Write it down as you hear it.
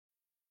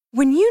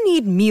When you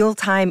need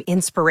mealtime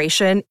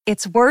inspiration,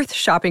 it's worth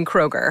shopping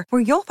Kroger,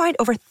 where you'll find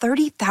over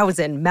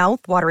 30,000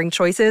 mouth-watering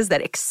choices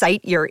that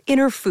excite your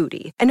inner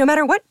foodie. And no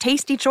matter what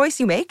tasty choice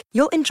you make,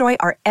 you'll enjoy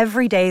our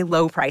everyday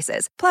low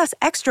prices, plus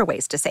extra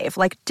ways to save,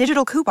 like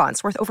digital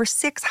coupons worth over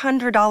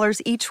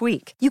 $600 each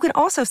week. You can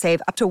also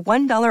save up to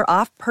 $1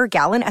 off per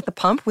gallon at the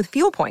pump with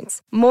fuel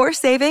points. More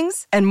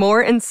savings and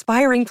more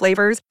inspiring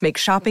flavors make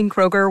shopping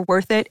Kroger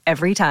worth it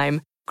every time.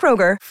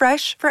 Kroger,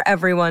 fresh for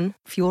everyone.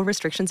 Fuel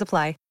restrictions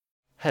apply.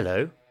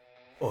 Hello.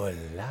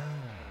 Hola.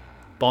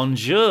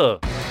 Bonjour.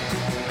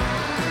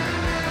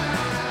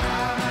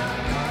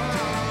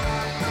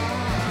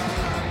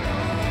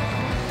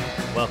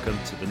 Welcome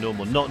to the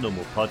Normal Not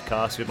Normal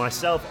podcast with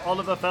myself,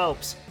 Oliver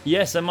Phelps.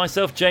 Yes, and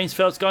myself, James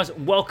Phelps. Guys,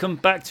 welcome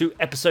back to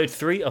episode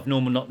 3 of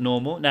Normal Not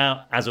Normal.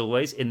 Now, as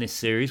always, in this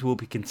series, we'll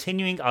be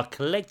continuing our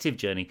collective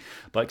journey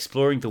by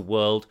exploring the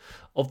world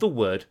of the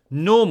word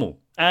normal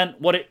and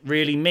what it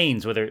really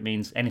means, whether it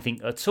means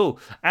anything at all,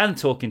 and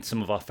talking to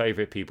some of our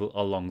favourite people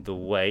along the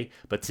way.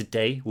 But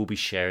today, we'll be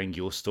sharing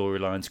your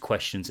storylines,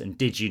 questions, and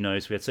did you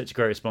knows. We had such a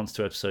great response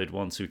to episode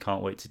 1, so we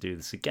can't wait to do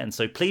this again.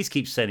 So please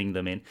keep sending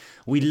them in.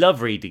 We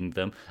love reading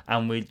them,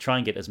 and we try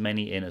and get as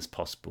many in as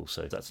possible.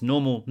 So that's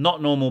normal,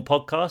 not normal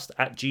podcast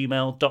at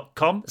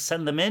gmail.com.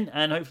 Send them in,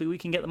 and hopefully we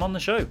can get them on the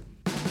show.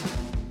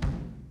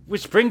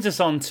 Which brings us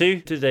on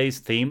to today's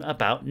theme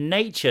about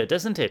nature,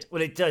 doesn't it?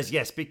 Well, it does,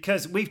 yes,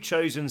 because we've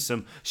chosen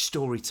some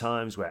story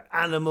times where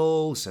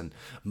animals and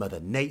Mother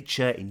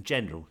Nature in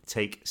general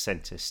take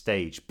centre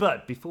stage.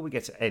 But before we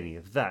get to any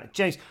of that,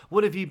 James,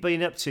 what have you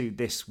been up to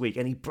this week?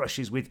 Any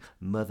brushes with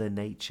Mother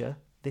Nature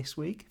this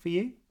week for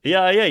you?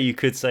 Yeah, you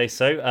could say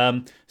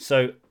so.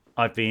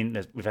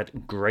 We've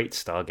had great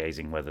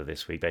stargazing weather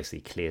this week,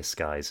 basically clear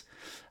skies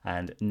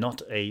and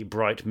not a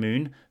bright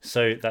moon.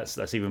 So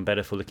that's even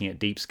better for looking at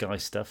deep sky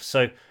stuff.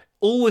 So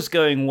all was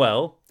going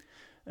well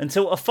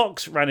until a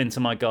fox ran into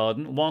my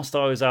garden whilst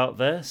I was out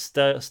there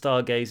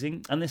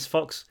stargazing. And this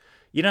fox,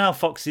 you know how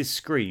foxes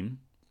scream,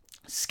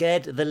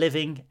 scared the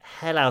living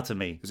hell out of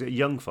me. Was it a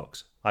young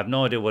fox? I have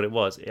no idea what it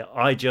was.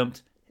 I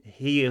jumped,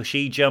 he or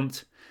she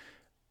jumped.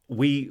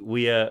 We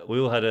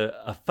all had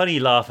a funny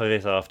laugh of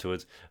it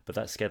afterwards, but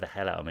that scared the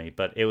hell out of me.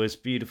 But it was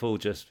beautiful,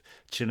 just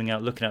chilling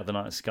out, looking out the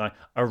night sky.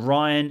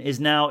 Orion is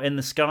now in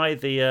the sky,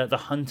 the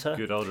hunter.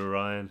 Good old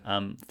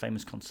Orion.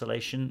 Famous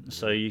constellation.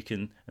 So you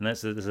can, and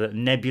there's a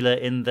nebula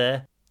in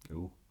there.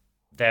 Ooh.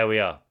 There we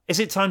are. Is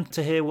it time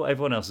to hear what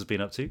everyone else has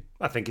been up to?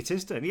 I think it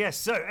is done, yes.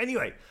 So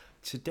anyway,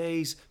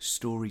 today's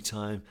story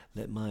time.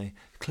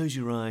 Close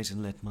your eyes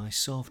and let my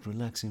soft,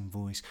 relaxing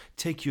voice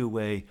take you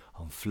away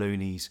on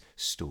Floney's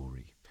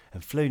story.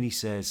 And Floney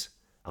says,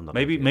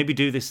 Maybe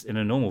do this in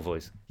a normal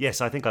voice.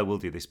 Yes, I think I will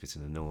do this bit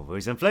in a normal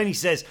voice. And Floney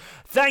says,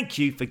 thank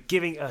you for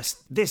giving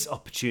us this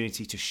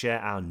opportunity to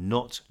share our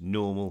not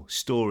normal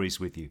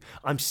stories with you.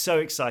 I'm so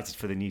excited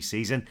for the new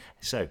season.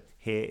 So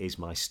here is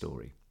my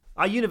story.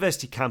 Our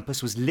university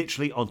campus was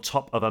literally on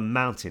top of a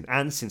mountain.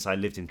 And since I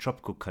lived in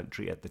tropical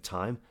country at the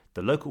time,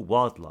 the local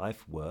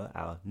wildlife were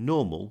our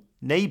normal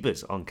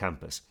neighbours on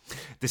campus.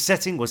 The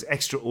setting was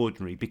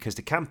extraordinary because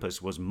the campus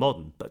was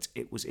modern, but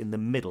it was in the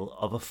middle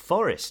of a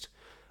forest.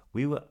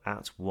 We were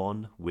at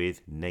one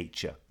with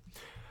nature.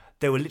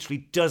 There were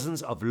literally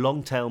dozens of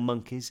long-tailed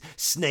monkeys,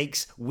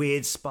 snakes,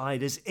 weird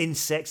spiders,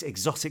 insects,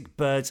 exotic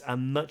birds,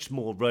 and much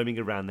more roaming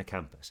around the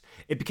campus.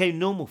 It became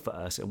normal for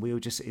us, and we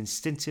were just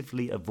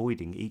instinctively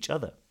avoiding each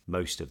other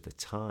most of the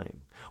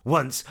time.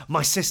 Once,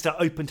 my sister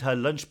opened her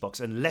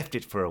lunchbox and left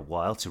it for a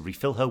while to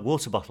refill her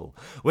water bottle.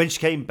 When she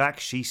came back,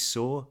 she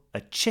saw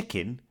a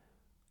chicken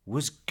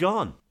was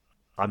gone.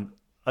 I'm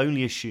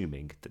only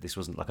assuming that this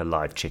wasn't like a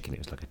live chicken, it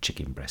was like a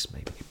chicken breast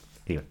maybe.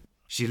 Anyway.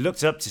 She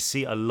looked up to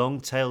see a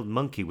long-tailed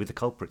monkey with the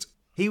culprit.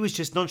 He was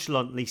just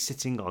nonchalantly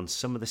sitting on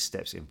some of the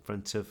steps in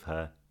front of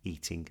her,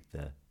 eating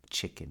the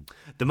chicken.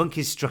 The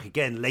monkeys struck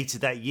again later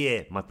that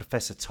year. My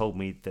professor told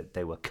me that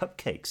there were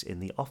cupcakes in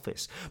the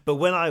office, but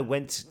when I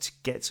went to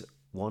get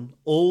one,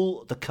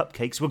 all the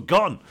cupcakes were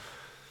gone.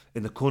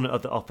 In the corner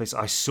of the office,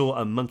 I saw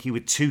a monkey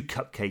with 2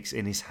 cupcakes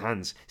in his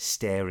hands,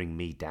 staring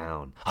me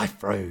down. I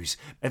froze.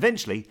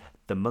 Eventually,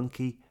 the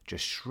monkey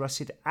just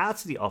strutted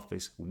out of the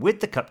office with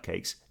the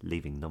cupcakes,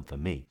 leaving none for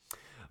me.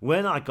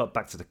 When I got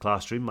back to the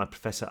classroom, my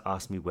professor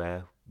asked me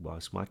where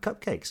was my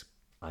cupcakes.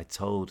 I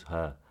told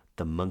her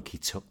the monkey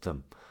took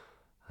them,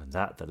 and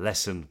that the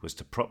lesson was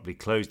to properly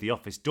close the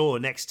office door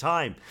next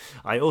time.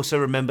 I also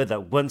remember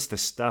that once the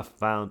staff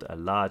found a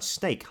large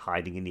snake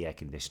hiding in the air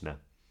conditioner.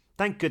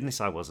 Thank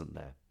goodness I wasn't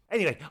there.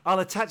 Anyway, I'll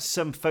attach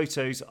some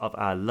photos of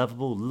our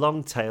lovable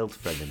long-tailed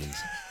frenemies.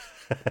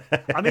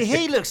 I mean,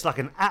 he looks like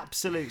an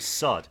absolute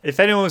sod. If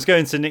anyone was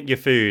going to nick your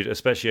food,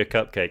 especially a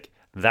cupcake,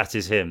 that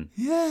is him.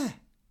 Yeah.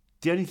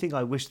 The only thing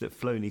I wish that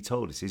Floney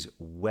told us is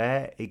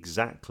where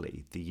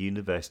exactly the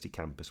university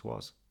campus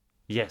was.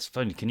 Yes,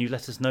 Floney, can you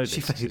let us know this?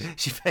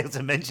 She failed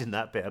to mention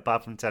that bit,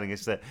 apart from telling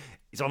us that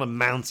it's on a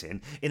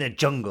mountain in a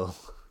jungle.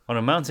 On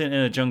a mountain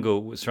in a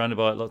jungle surrounded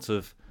by lots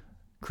of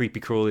creepy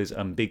crawlies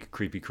and big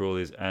creepy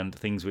crawlies and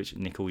things which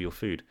nick all your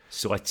food.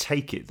 So I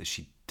take it that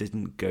she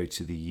didn't go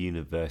to the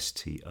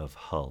University of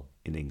Hull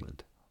in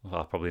England.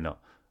 Well, probably not.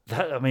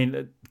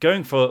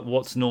 Going for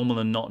what's normal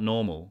and not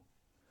normal.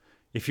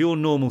 If your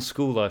normal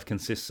school life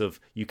consists of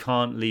you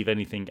can't leave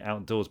anything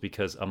outdoors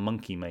because a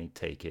monkey may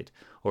take it,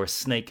 or a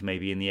snake may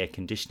be in the air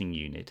conditioning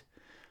unit,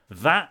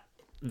 that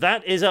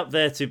is up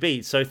there to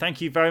beat. So thank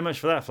you very much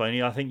for that,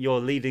 Floney. I think you're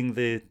leading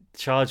the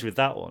charge with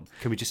that one.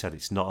 Can we just add,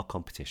 it's not a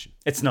competition?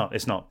 It's not,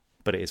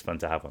 but it is fun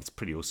to have one. It's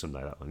pretty awesome,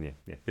 though, that one,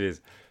 yeah. It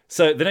is.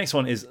 So the next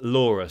one is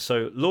Laura.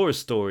 So Laura's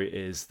story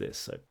is this.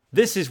 So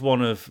this is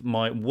one of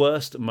my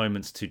worst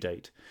moments to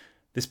date.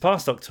 This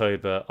past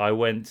October, I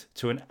went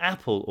to an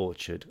apple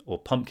orchard or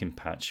pumpkin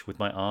patch with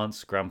my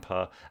aunts,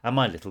 grandpa, and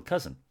my little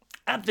cousin.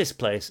 At this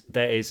place,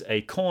 there is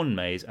a corn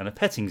maze and a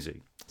petting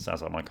zoo.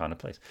 Sounds like my kind of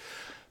place.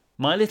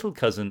 My little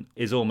cousin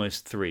is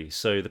almost 3,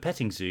 so the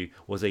petting zoo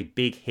was a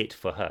big hit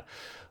for her.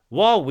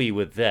 While we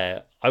were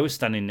there, I was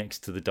standing next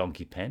to the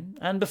donkey pen,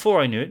 and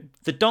before I knew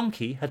it, the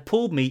donkey had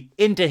pulled me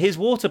into his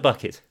water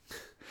bucket.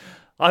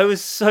 I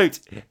was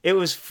soaked. It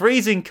was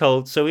freezing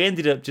cold, so we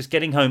ended up just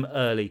getting home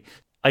early.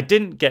 I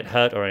didn't get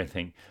hurt or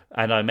anything,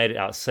 and I made it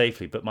out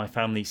safely, but my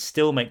family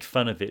still make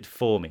fun of it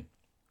for me.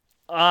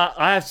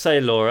 I have to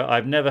say, Laura,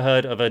 I've never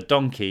heard of a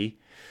donkey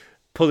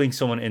pulling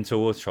someone into a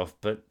water trough,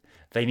 but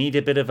they need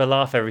a bit of a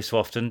laugh every so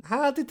often.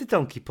 How did the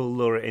donkey pull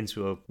Laura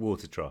into a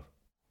water trough?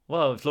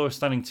 Well, if Laura's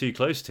standing too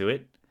close to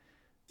it.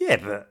 Yeah,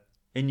 but...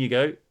 In you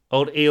go.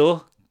 Old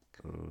Eeyore.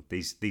 Oh,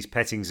 these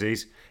petting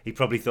zoos. He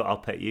probably thought, I'll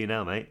pet you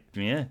now, mate.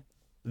 Yeah.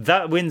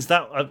 That wins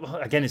that.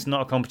 Again, it's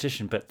not a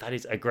competition, but that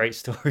is a great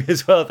story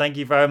as well. Thank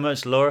you very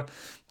much, Laura.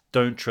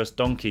 Don't trust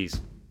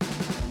donkeys.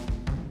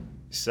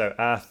 So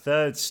our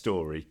third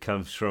story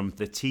comes from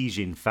the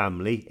Tijin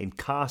family in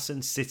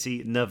Carson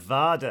City,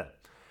 Nevada.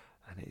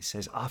 And it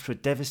says, after a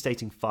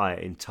devastating fire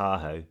in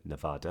Tahoe,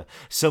 Nevada,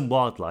 some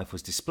wildlife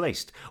was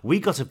displaced.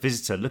 We got a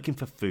visitor looking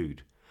for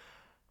food.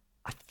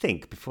 I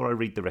think, before I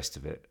read the rest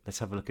of it, let's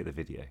have a look at the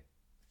video.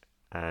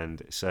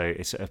 And so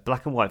it's a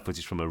black and white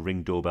footage from a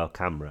Ring doorbell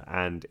camera,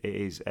 and it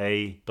is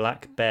a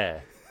black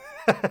bear.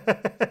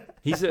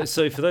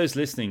 So for those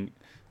listening,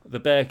 the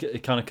bear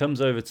kind of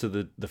comes over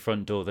to the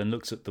front door, then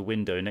looks at the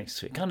window next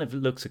to it, kind of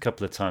looks a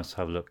couple of times to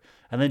have a look,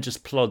 and then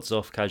just plods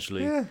off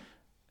casually. Yeah.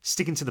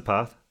 Sticking to the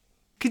path.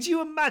 Could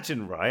you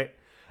imagine, right?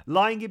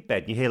 Lying in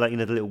bed, and you hear the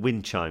little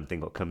wind chime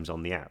thing that comes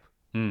on the app.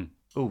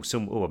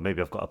 Or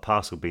maybe I've got a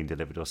parcel being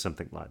delivered or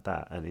something like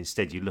that, and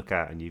instead you look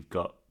out and you've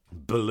got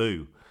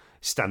Baloo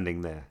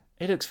standing there.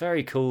 It looks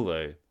very cool,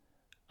 though.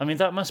 I mean,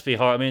 that must be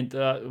hard. I mean,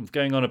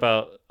 going on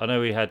about... I know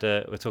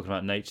we're talking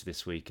about nature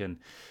this week, and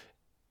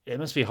it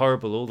must be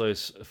horrible, all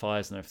those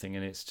fires and everything,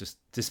 and it's just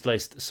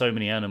displaced so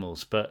many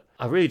animals. But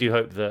I really do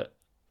hope that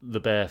the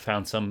bear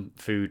found some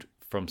food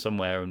from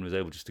somewhere and was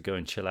able just to go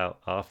and chill out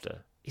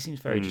after. He seems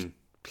very just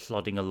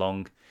plodding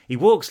along. He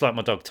walks like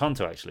my dog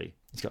Tonto, actually.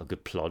 He's got a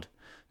good plod,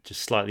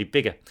 just slightly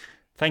bigger.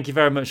 Thank you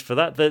very much for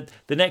that.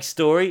 The next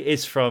story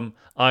is from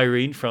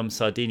Irene from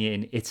Sardinia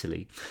in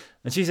Italy.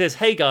 And she says,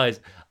 hey guys,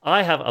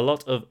 I have a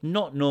lot of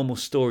not normal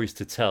stories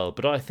to tell,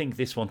 but I think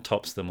this one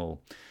tops them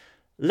all.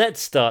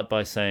 Let's start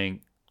by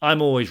saying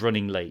I'm always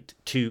running late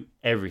to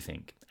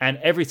everything. And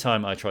every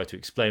time I try to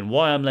explain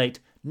why I'm late,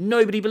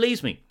 nobody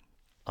believes me.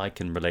 I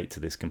can relate to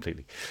this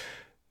completely.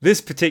 This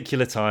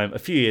particular time, a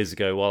few years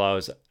ago, while I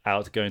was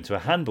out going to a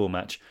handball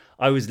match,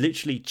 I was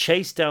literally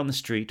chased down the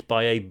street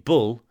by a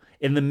bull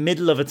in the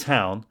middle of a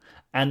town,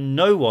 and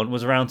no one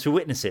was around to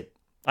witness it.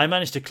 I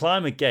managed to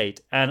climb a gate,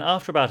 and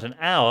after about an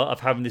hour of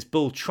having this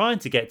bull trying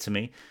to get to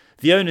me,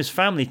 the owner's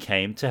family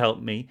came to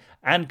help me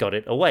and got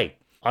it away.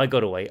 I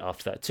got away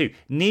after that too.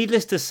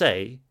 Needless to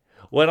say,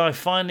 when I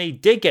finally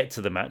did get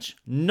to the match,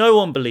 no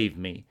one believed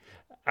me.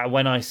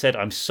 When I said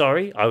I'm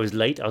sorry, I was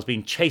late, I was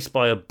being chased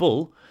by a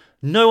bull,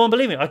 no one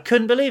believed me. I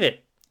couldn't believe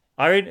it.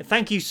 Irene,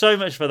 thank you so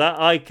much for that.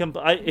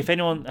 If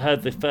anyone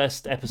heard the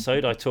first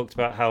episode, I talked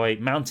about how a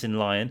mountain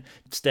lion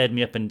stared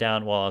me up and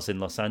down while I was in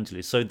Los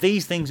Angeles. So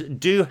these things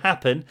do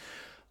happen.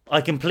 I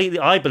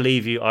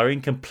believe you,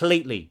 Irene,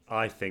 completely.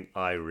 I think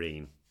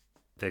Irene,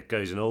 there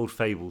goes an old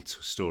fabled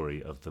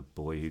story of the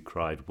boy who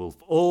cried wolf,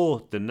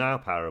 or the now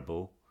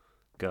parable,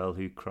 girl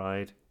who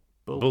cried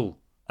bull.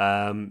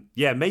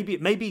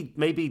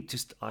 Maybe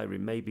just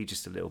Irene, maybe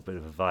just a little bit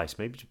of advice,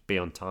 maybe just be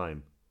on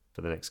time for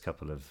the next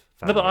couple of...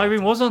 No, but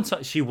Irene was on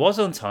time. She was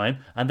on time,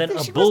 and then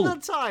she wasn't on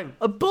time.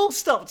 A bull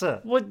stopped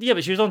her. Well, yeah,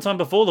 but she was on time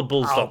before the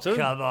bull stopped her.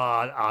 Come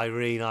on,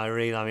 Irene.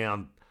 I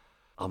mean,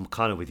 I'm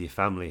kind of with your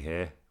family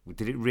here.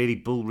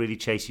 Did bull really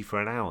chase you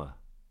for an hour?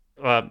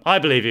 I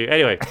believe you.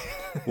 Anyway,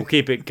 we'll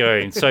keep it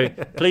going. So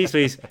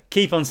please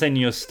keep on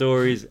sending your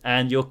stories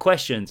and your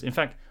questions. In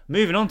fact,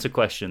 moving on to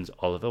questions,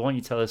 Oliver, why don't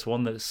you tell us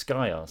one that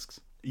Sky asks?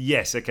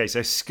 Yes, okay.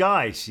 So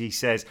Sky, she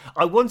says,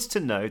 I wanted to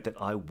know that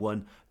I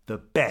won the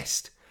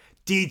best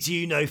Did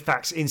You Know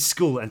facts in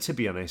school. And to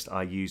be honest,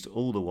 I used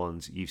all the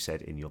ones you've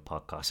said in your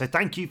podcast. So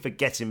thank you for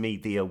getting me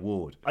the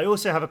award. I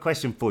also have a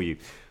question for you.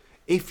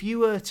 If you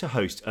were to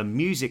host a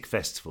music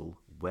festival,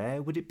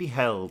 where would it be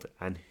held,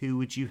 and who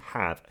would you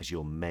have as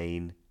your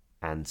main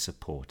and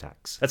support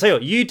acts? I tell you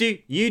what,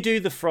 you do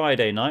the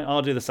Friday night,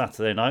 I'll do the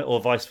Saturday night, or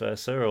vice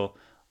versa, or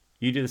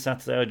you do the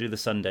Saturday, I do the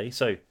Sunday.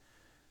 So,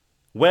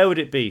 where would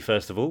it be,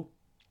 first of all?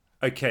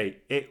 Okay,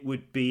 it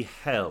would be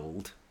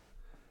held.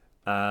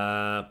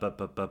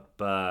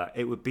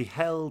 It would be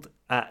held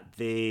at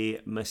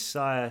the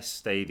Messiah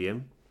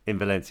Stadium in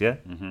Valencia,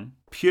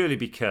 purely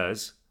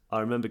because I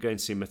remember going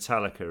to see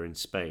Metallica in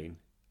Spain,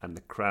 and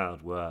the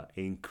crowd were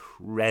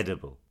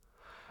incredible.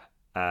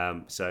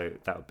 So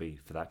that would be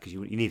for that, because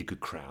you need a good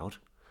crowd.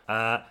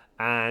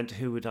 And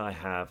who would I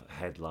have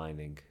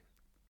headlining?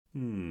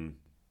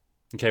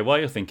 Okay, while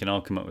you're thinking,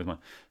 I'll come up with mine.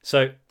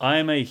 So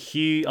I'm a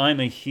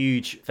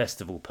huge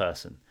festival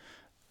person.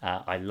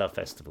 I love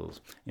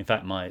festivals. In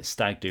fact, my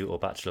stag do or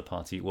bachelor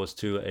party was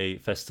to a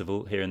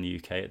festival here in the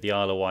UK at the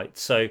Isle of Wight.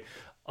 So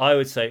I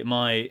would say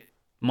my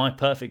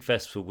perfect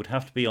festival would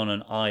have to be on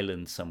an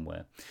island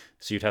somewhere.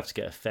 So you'd have to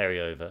get a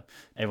ferry over.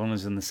 Everyone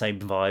was in the same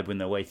vibe when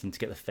they're waiting to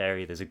get the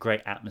ferry. There's a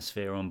great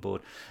atmosphere on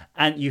board.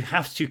 And you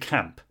have to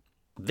camp.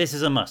 This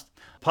is a must.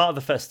 Part of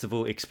the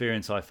festival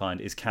experience, I find,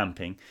 is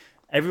camping.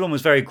 Everyone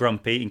was very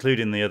grumpy,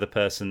 including the other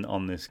person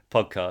on this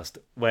podcast,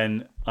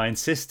 when I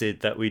insisted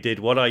that we did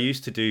what I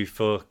used to do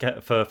for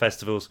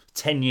festivals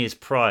 10 years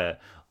prior.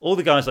 All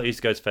the guys I used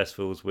to go to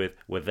festivals with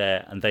were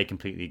there, and they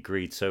completely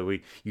agreed. So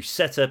you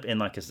set up in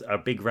like a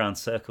big round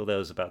circle. There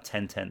was about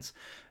 10 tents.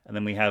 And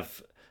then we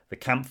have the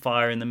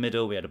campfire in the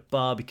middle. We had a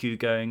barbecue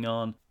going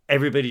on.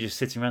 Everybody just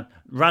sitting around.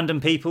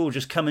 Random people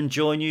just come and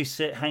join you,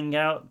 sit, hang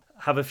out,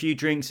 have a few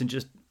drinks, and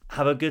just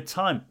have a good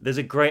time. There's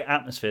a great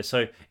atmosphere.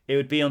 So it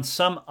would be on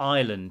some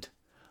island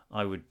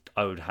I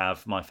would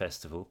have my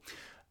festival.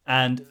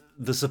 And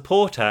the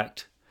support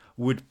act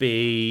would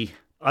be...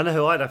 I know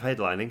who I'd have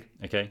headlining.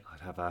 Okay. I'd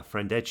have our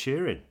friend Ed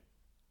Sheeran.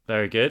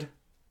 Very good.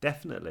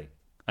 Definitely.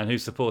 And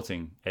who's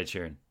supporting Ed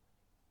Sheeran?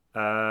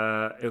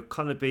 It'll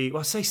kind of be, well,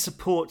 I say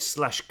support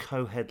 /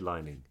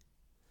 co-headlining.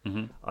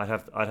 Mm-hmm. I'd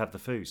have the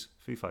Foo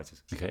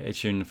Fighters. Okay, Ed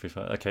Sheeran and Foo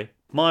Fighters. Okay.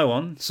 My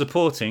one,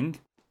 supporting,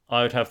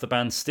 I would have the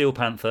band Steel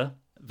Panther.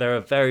 They're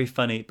a very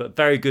funny but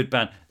very good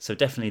band, so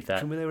definitely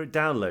that. And when they were at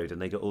Download and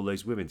they got all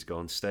those women to go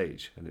on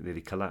stage and it nearly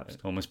collapsed.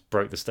 It almost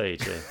broke the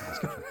stage, yeah.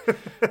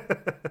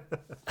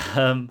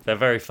 They're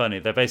very funny.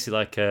 They're basically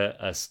like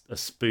a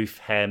spoof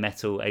hair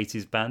metal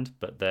 80s band,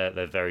 but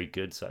they're very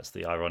good, so that's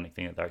the ironic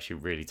thing, that they're actually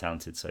really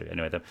talented. So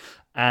anyway,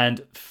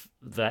 and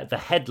the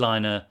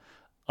headliner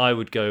I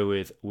would go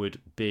with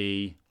would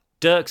be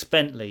Dierks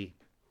Bentley,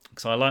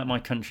 because I like my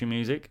country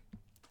music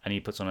and he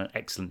puts on an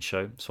excellent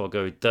show, so I'll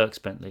go with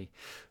Dierks Bentley /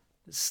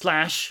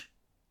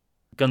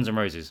 Guns N'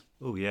 Roses.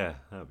 Oh yeah,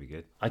 that would be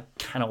good. I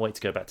cannot wait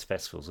to go back to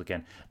festivals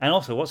again. And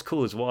also what's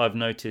cool is what I've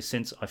noticed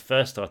since I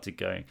first started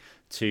going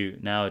to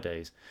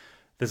nowadays,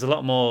 there's a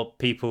lot more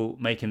people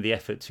making the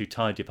effort to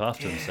tidy up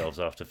after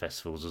themselves after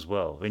festivals as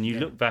well. When you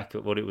look back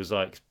at what it was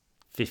like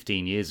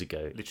 15 years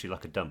ago, literally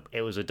like a dump.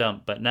 It was a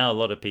dump, but now a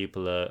lot of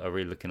people are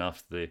really looking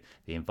after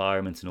the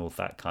environment and all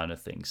that kind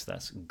of thing. So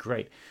that's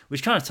great,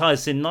 which kind of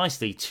ties in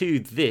nicely to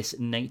this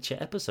nature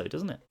episode,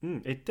 doesn't it?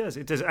 It does.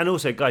 And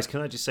also, guys, can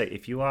I just say,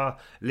 if you are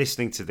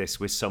listening to this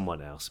with someone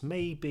else,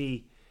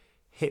 maybe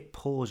hit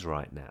pause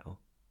right now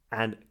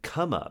and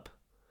come up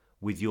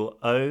with your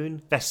own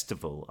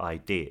festival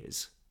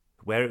ideas,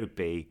 where it would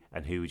be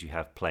and who would you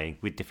have playing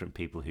with different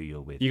people who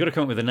you're with. You got to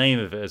come up with the name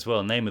of it as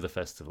well, name of the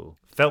festival.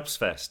 Phelps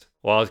Fest.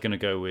 Well, I was going to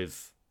go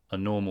with a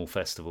normal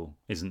festival.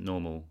 Isn't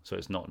normal, so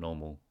it's not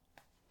normal.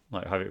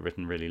 Like, have it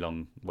written really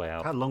long way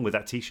out. How long would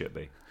that t-shirt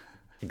be?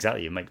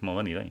 Exactly, you make more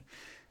money, don't you?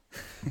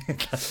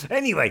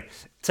 Anyway.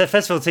 So a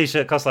festival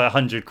t-shirt costs like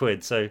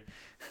 £100, so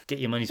get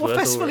your money's worth. What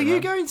festival are you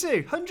going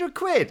to?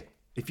 £100?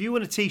 If you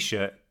want a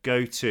t-shirt,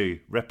 go to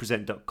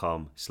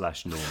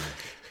represent.com/normal.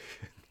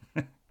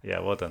 Yeah,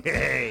 well done.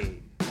 Hey!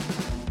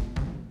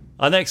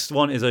 Our next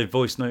one is a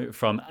voice note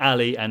from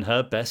Ali and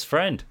her best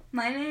friend.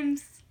 My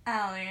name's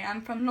Ali.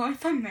 I'm from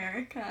North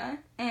America,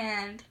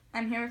 and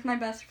I'm here with my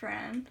best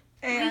friend.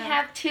 And, we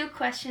have 2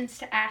 questions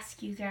to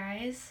ask you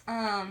guys.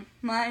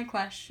 My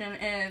question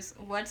is,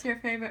 what's your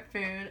favorite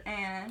food?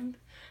 And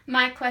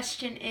my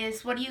question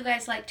is, what do you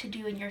guys like to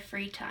do in your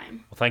free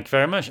time? Well, thank you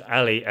very much,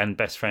 Ali and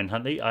best friend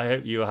Huntley. I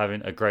hope you are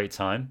having a great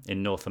time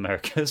in North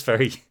America. It's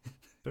very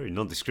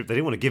nondescript. They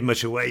didn't want to give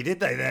much away, did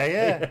they? There,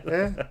 yeah.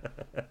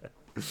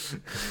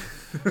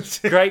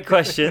 Great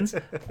questions.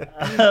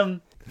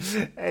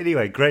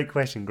 Anyway, great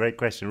question.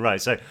 Right,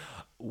 so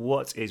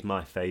what is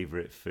my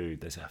favourite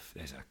food? There's a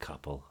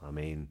couple. I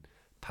mean,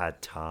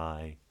 pad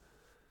thai,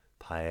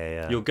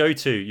 paella. Your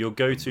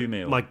go-to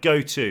meal. My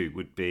go-to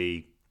would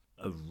be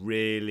a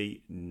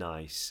really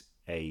nice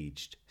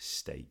aged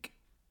steak,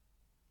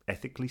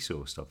 ethically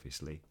sourced,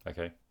 obviously.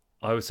 Okay.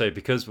 I would say,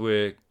 because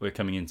we're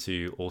coming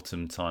into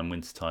autumn time,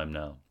 winter time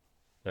now,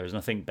 there is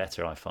nothing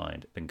better, I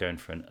find, than going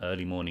for an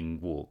early morning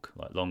walk,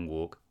 like long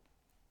walk,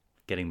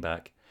 getting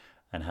back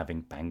and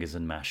having bangers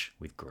and mash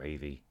with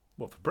gravy.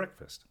 What, for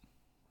breakfast?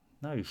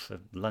 No, for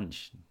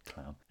lunch,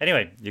 clown.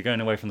 Anyway, you're going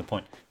away from the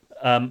point.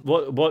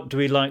 What do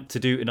we like to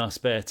do in our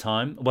spare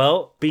time?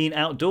 Well, being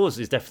outdoors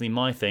is definitely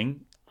my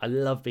thing. I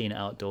love being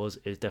outdoors.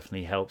 It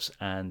definitely helps,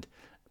 and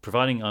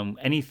providing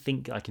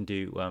anything I can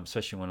do,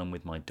 especially when I'm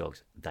with my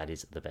dogs, that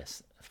is the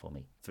best for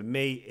me. For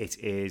me, it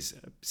is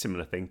a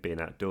similar thing,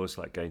 being outdoors,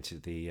 like going to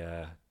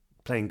the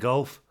playing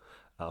golf.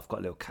 I've got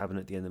a little cabin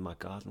at the end of my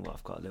garden.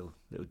 I've got a little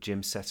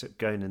gym set up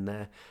going in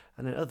there.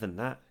 And then other than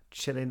that,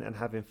 chilling and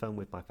having fun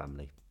with my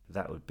family.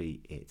 That would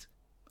be it.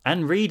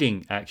 And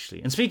reading,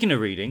 actually. And speaking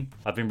of reading,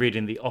 I've been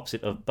reading The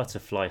Opposite of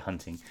Butterfly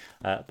Hunting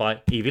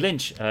by Evie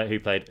Lynch, who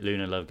played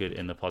Luna Lovegood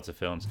in the Potter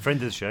films. Friend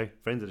of the show.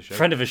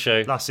 Friend of the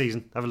show. Last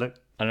season. Have a look.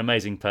 An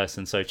amazing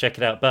person, so check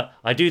it out. But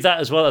I do that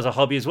as well as a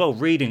hobby as well,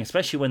 reading,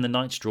 especially when the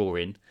nights draw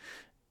in.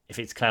 If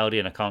it's cloudy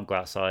and I can't go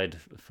outside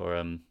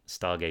for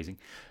stargazing,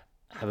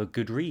 have a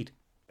good read.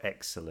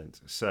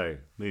 Excellent. So,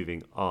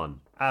 moving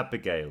on.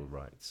 Abigail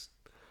writes,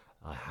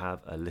 I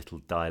have a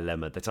little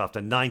dilemma that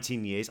after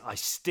 19 years I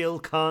still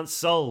can't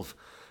solve.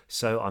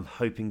 So I'm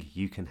hoping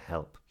you can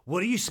help.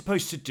 What are you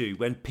supposed to do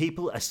when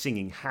people are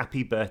singing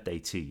happy birthday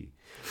to you?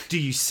 Do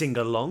you sing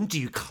along? Do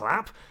you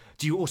clap?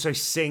 Do you also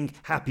sing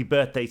happy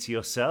birthday to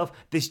yourself?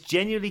 This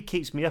genuinely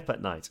keeps me up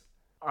at night.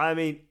 I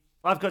mean,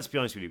 I've got to be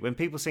honest with you. When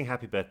people sing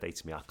happy birthday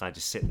to me, I kind of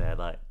just sit there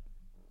like,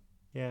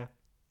 yeah.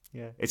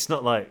 It's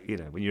not like,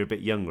 when you're a bit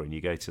younger and you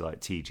go to like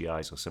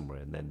TGI's or somewhere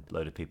and then a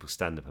load of people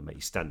stand up and make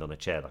you stand on a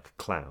chair like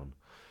a clown.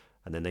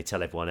 And then they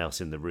tell everyone else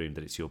in the room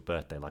that it's your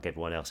birthday, like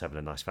everyone else having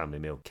a nice family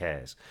meal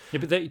cares. Yeah,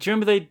 but do you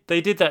remember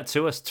they did that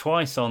to us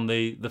twice on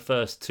the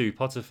first two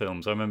Potter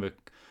films? I remember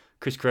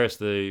Chris Kraus,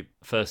 the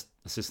first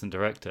assistant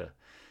director.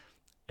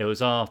 It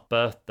was our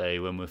birthday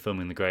when we were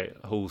filming the Great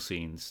Hall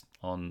scenes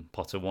on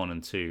Potter 1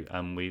 and 2,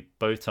 and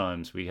both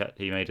times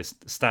he made us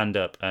stand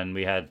up and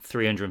we had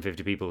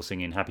 350 people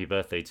singing happy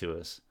birthday to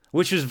us,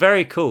 which was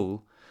very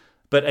cool.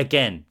 But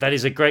again, that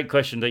is a great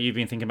question that you've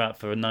been thinking about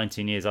for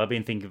 19 years. I've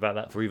been thinking about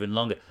that for even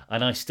longer,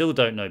 and I still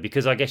don't know,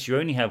 because I guess you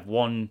only have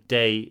one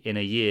day in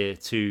a year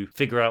to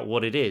figure out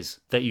what it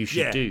is that you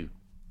should do.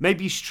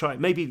 Maybe you should try.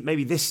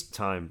 Maybe this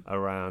time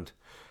around,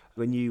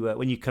 when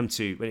it comes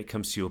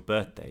to your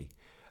birthday,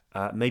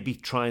 maybe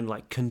try and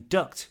like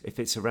conduct, if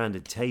it's a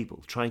rounded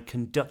table, try and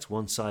conduct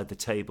one side of the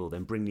table,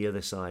 then bring the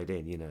other side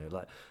in,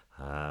 like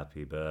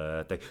happy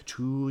birthday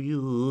to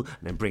you,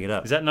 and then bring it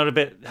up. Is that not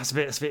that's a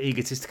bit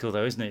egotistical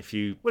though, isn't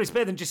it? Well, it's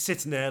better than just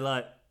sitting there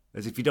like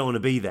as if you don't want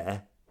to be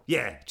there.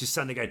 Yeah, just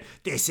standing there going,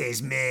 this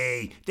is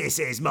me, this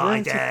is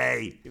my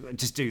day.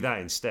 Just do that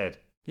instead.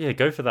 Yeah,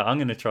 go for that. I'm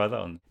going to try that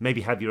on.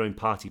 Maybe have your own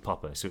party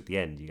popper, so at the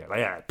end you go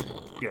like,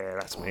 yeah,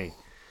 that's me.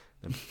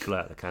 And pull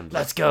out the candle.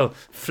 Let's go.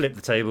 Flip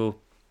the table.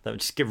 That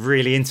would just get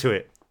really into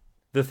it.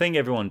 The thing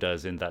everyone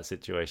does in that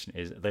situation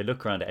is they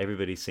look around at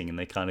everybody singing.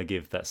 They kind of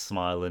give that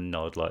smile and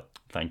nod like,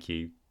 thank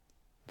you,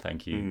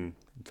 thank you,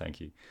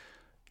 thank you.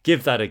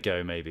 Give that a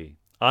go, maybe.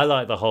 I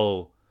like the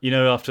whole,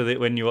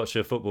 when you watch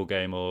a football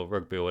game or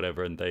rugby or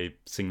whatever and they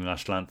sing the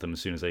national anthem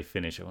as soon as they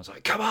finish, everyone's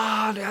like, come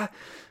on, yeah.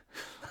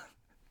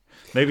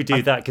 Maybe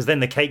do that, because then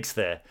the cake's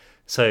there.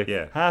 So,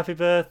 happy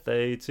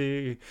birthday to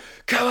you.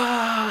 Come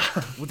on!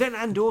 Well, then,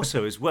 and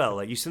also as well,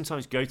 like you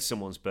sometimes go to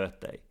someone's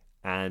birthday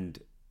and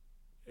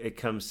it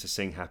comes to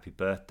sing happy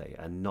birthday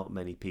and not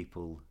many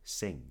people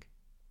sing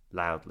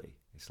loudly.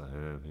 It's like,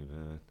 happy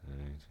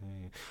birthday to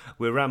you.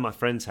 We were around my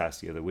friend's house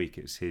the other week.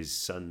 It was his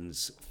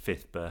son's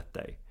 5th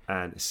birthday.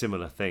 And a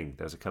similar thing.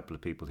 There was a couple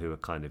of people who were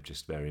kind of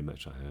just very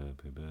much like,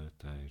 happy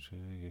birthday to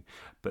you.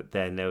 But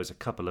then there was a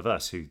couple of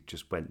us who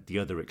just went the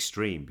other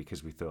extreme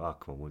because we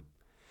thought, come on, we'll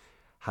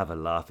have a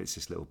laugh. It's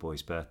this little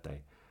boy's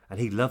birthday. And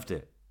he loved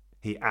it.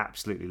 He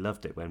absolutely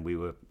loved it when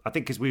I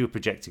think because we were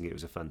projecting it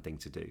was a fun thing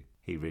to do.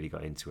 He really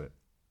got into it.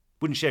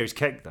 Wouldn't share his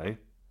cake, though.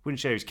 Wouldn't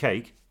share his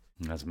cake.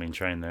 He hasn't been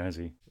trained there, has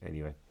he?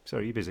 Anyway,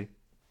 sorry, you busy?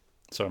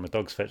 Sorry, my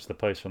dog's fetched the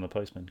post from the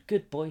postman.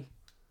 Good boy.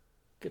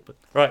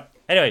 Right,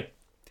 anyway.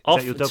 Is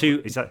that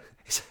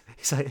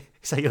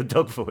your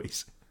dog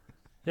voice?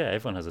 Yeah,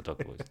 everyone has a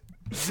dog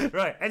voice.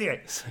 Right,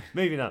 anyway,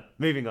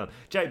 moving on.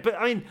 Jay, but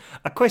I mean,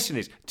 a question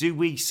is, do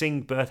we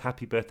sing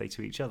happy birthday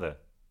to each other?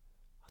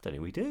 I don't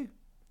think we do.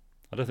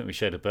 I don't think we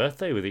shared a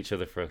birthday with each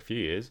other for a few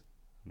years.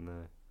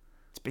 No.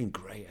 It's been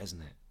great,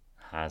 hasn't it?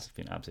 Has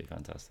been absolutely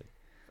fantastic.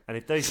 And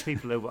if those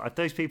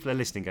people are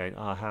listening going,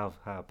 how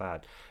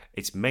bad,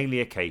 it's mainly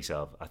a case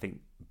of, I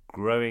think,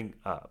 growing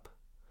up,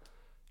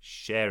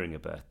 sharing a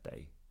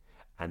birthday,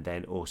 and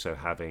then also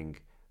having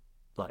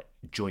like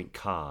joint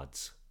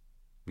cards.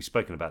 We've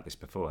spoken about this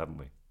before, haven't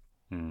we?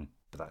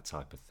 But that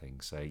type of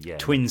thing. So yeah,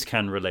 twins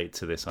can relate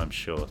to this, I'm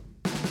sure.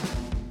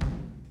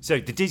 So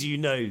the Did You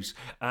Knows,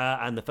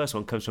 and the first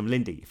one comes from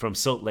Lindy from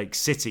Salt Lake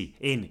City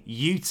in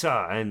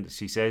Utah, and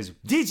she says,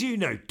 did you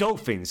know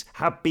dolphins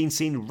have been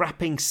seen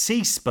wrapping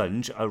sea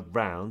sponge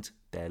around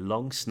their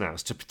long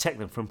snouts to protect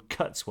them from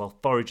cuts while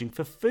foraging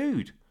for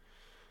food?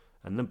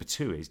 And number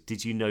 2 is,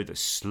 did you know that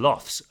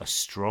sloths are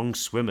strong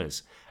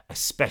swimmers,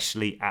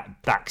 especially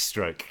at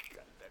backstroke?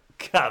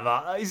 Come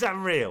on, is that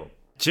real?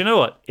 Do you know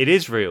what? It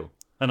is real.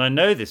 And I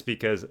know this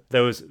because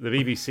there was the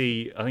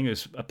BBC, I think it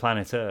was A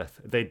Planet Earth,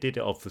 they did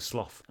it of the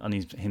sloth and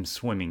him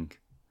swimming.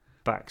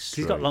 backstroke.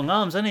 He's got long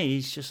arms, hasn't he?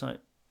 He's just like,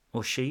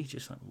 or she,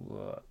 just like,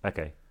 what?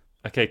 Okay.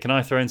 Okay, can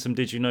I throw in some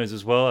Did You Knows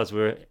as well, as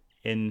we're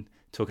in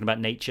talking about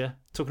nature?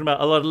 Talking about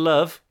a lot of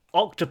love.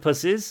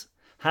 Octopuses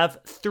have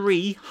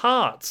 3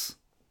 hearts.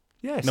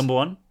 Yes. Number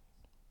 1.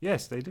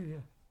 Yes, they do,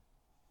 yeah.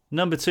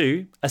 Number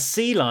 2, a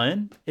sea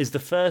lion is the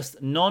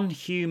first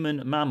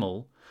non-human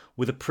mammal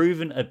with a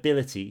proven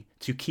ability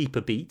to keep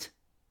a beat.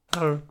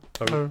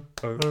 Very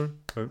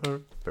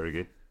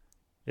good.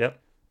 Yep.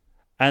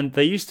 And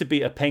there used to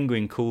be a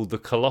penguin called the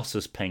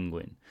Colossus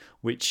penguin,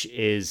 which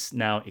is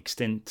now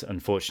extinct,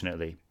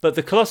 unfortunately. But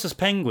the Colossus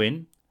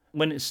penguin,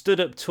 when it stood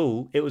up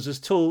tall, it was as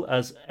tall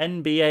as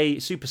NBA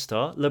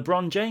superstar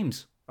LeBron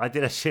James. I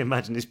did actually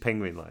imagine this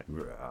penguin like,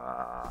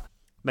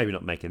 maybe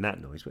not making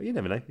that noise, but you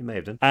never know. He may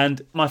have done.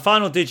 And my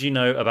final Did You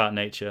Know about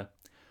nature,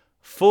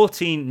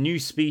 14 new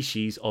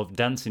species of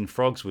dancing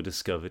frogs were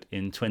discovered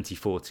in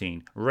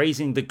 2014,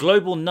 raising the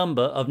global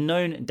number of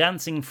known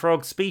dancing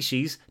frog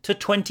species to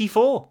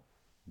 24.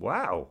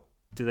 Wow.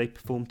 Do they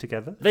perform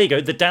together? There you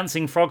go, the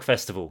Dancing Frog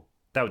Festival.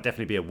 That would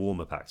definitely be a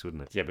warm-up act,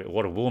 wouldn't it? Yeah, but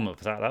what a warm-up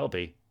that'll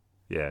be.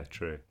 Yeah,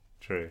 true.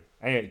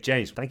 Anyway,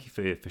 James, thank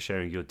you for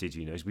sharing your Did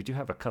You Knows. We do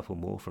have a couple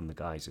more from the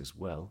guys as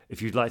well.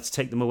 If you'd like to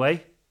take them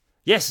away.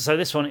 Yes, so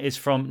this one is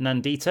from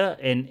Nandita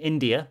in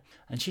India,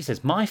 and she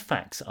says, my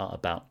facts are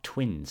about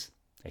twins.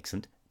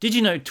 Excellent. Did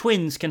you know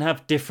twins can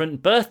have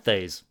different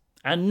birthdays?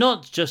 And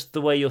not just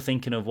the way you're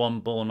thinking of one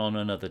born on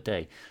another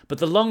day, but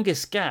the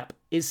longest gap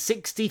is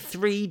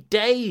 63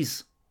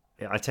 days.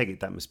 Yeah, I take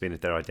it that must mean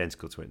if they're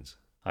identical twins.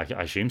 I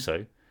assume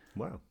so.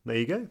 Wow, there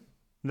you go.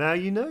 Now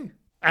you know.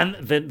 And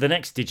the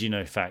next Did You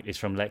Know fact is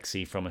from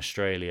Lexi from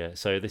Australia.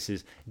 So this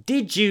is,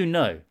 did you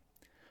know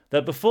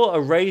that before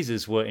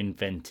erasers were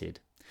invented,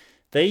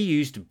 they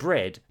used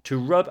bread to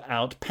rub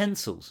out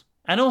pencils?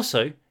 And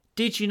also,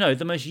 did you know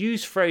the most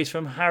used phrase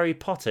from Harry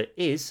Potter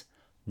is,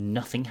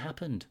 nothing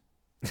happened?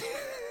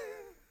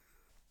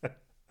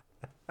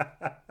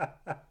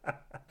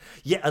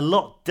 Yeah, a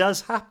lot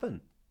does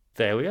happen.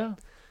 There we are.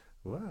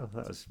 Wow,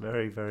 that was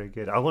very, very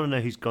good. I want to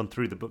know who's gone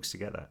through the books to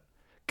get that.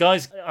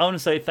 Guys, I want to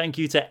say thank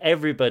you to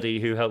everybody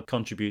who helped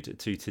contribute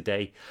to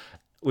today.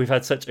 We've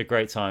had such a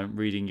great time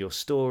reading your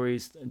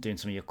stories, doing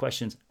some of your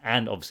questions,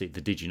 and obviously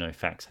the Did You Know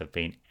facts have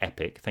been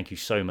epic. Thank you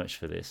so much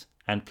for this.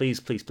 And please,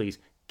 please, please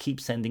keep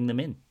sending them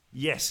in.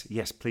 Yes,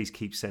 please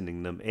keep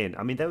sending them in.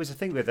 I mean, there was a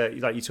thing with,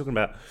 like, you're talking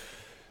about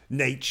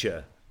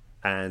nature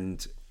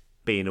and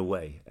being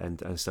away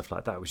and stuff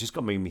like that, which just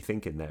got me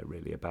thinking there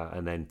really about,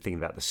 and then thinking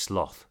about the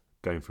sloth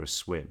going for a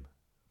swim.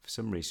 For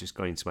some reason, it's just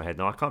going into my head.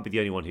 Now, I can't be the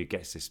only one who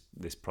gets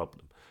this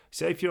problem.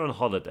 So if you're on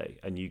holiday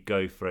and you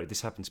go for it,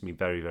 this happened to me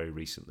very, very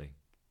recently.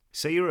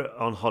 Say you're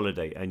on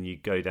holiday and you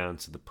go down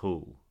to the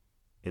pool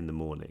in the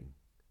morning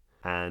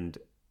and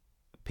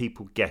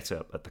people get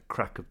up at the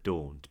crack of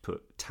dawn to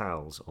put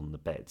towels on the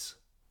beds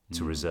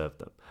to reserve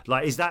them.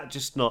 Like, is that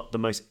just not the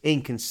most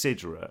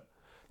inconsiderate,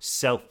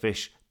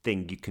 selfish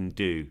thing you can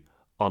do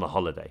on a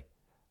holiday?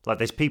 Like,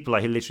 there's people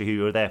like literally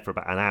who are there for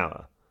about an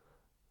hour.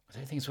 I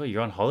don't think it's where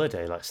you're on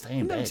holiday, like stay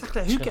in bed.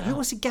 Exactly. Who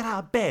wants to get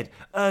out of bed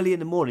early in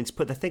the morning to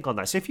put the thing on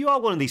that? So if you are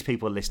one of these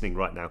people listening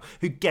right now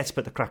who gets up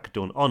at the crack of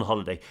dawn on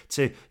holiday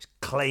to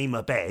claim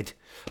a bed,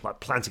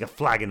 like planting a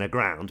flag in the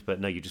ground, but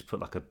no, you just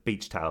put like a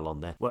beach towel on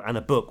there and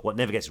a book, what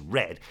never gets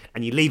read,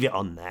 and you leave it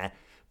on there,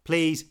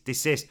 please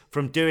desist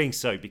from doing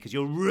so because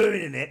you're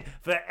ruining it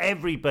for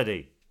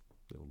everybody.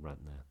 Little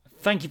rant there.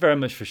 Thank you very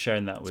much for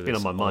sharing that with us. It's been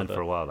on my mind Oliver.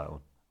 for a while, that one.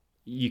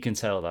 You can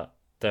tell that,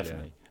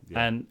 definitely.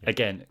 Yeah. And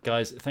again,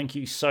 guys, thank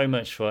you so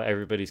much for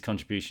everybody's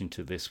contribution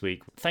to this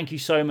week. Thank you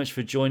so much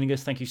for joining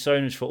us. Thank you so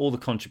much for all the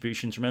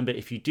contributions. Remember,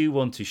 if you do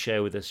want to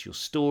share with us your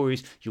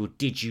stories, your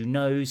Did You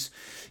Knows,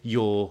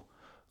 your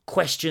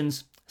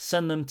questions,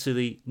 send them to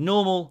the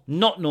normal,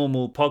 not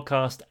normal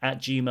podcast at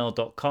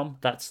gmail.com.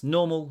 That's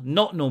normal,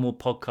 not normal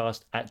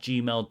podcast at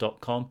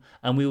gmail.com.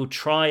 And we will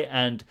try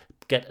and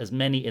get as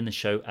many in the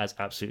show as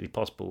absolutely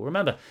possible.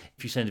 Remember,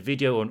 if you send a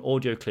video or an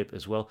audio clip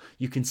as well,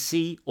 you can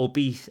see or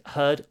be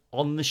heard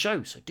on the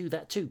show. So do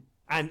that too.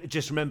 And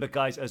just remember,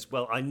 guys, as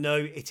well, I know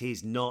it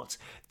is not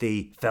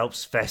the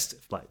Phelps Fest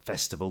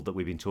festival that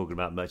we've been talking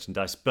about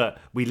merchandise, but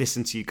we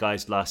listened to you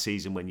guys last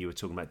season when you were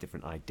talking about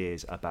different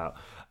ideas about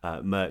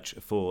merch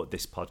for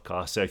this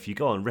podcast. So if you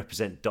go on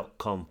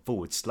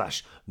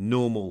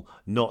represent.com/normal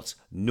not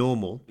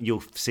normal,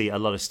 you'll see a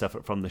lot of stuff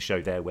from the show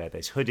there where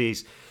there's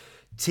hoodies,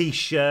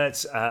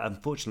 T-shirts.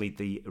 Unfortunately,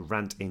 the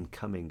Rant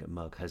Incoming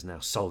mug has now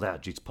sold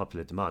out due to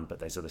popular demand, but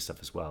there's other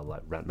stuff as well,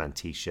 like Rantman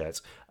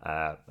T-shirts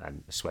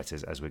and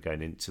sweaters as we're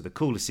going into the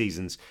cooler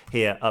seasons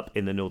here up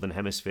in the Northern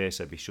Hemisphere,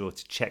 so be sure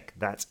to check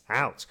that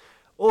out.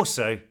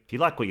 Also, if you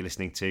like what you're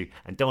listening to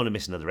and don't want to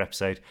miss another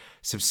episode,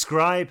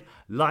 subscribe,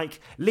 like,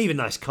 leave a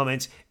nice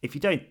comment. If you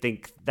don't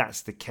think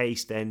that's the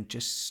case, then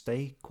just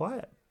stay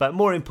quiet. But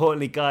more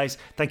importantly, guys,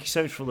 thank you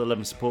so much for all the love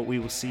and support. We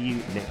will see you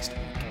next week.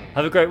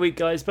 Have a great week,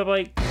 guys.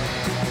 Bye-bye.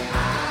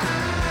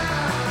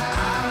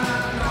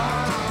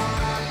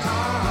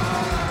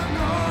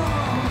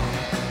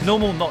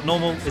 Normal Not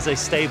Normal is a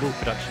stable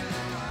production.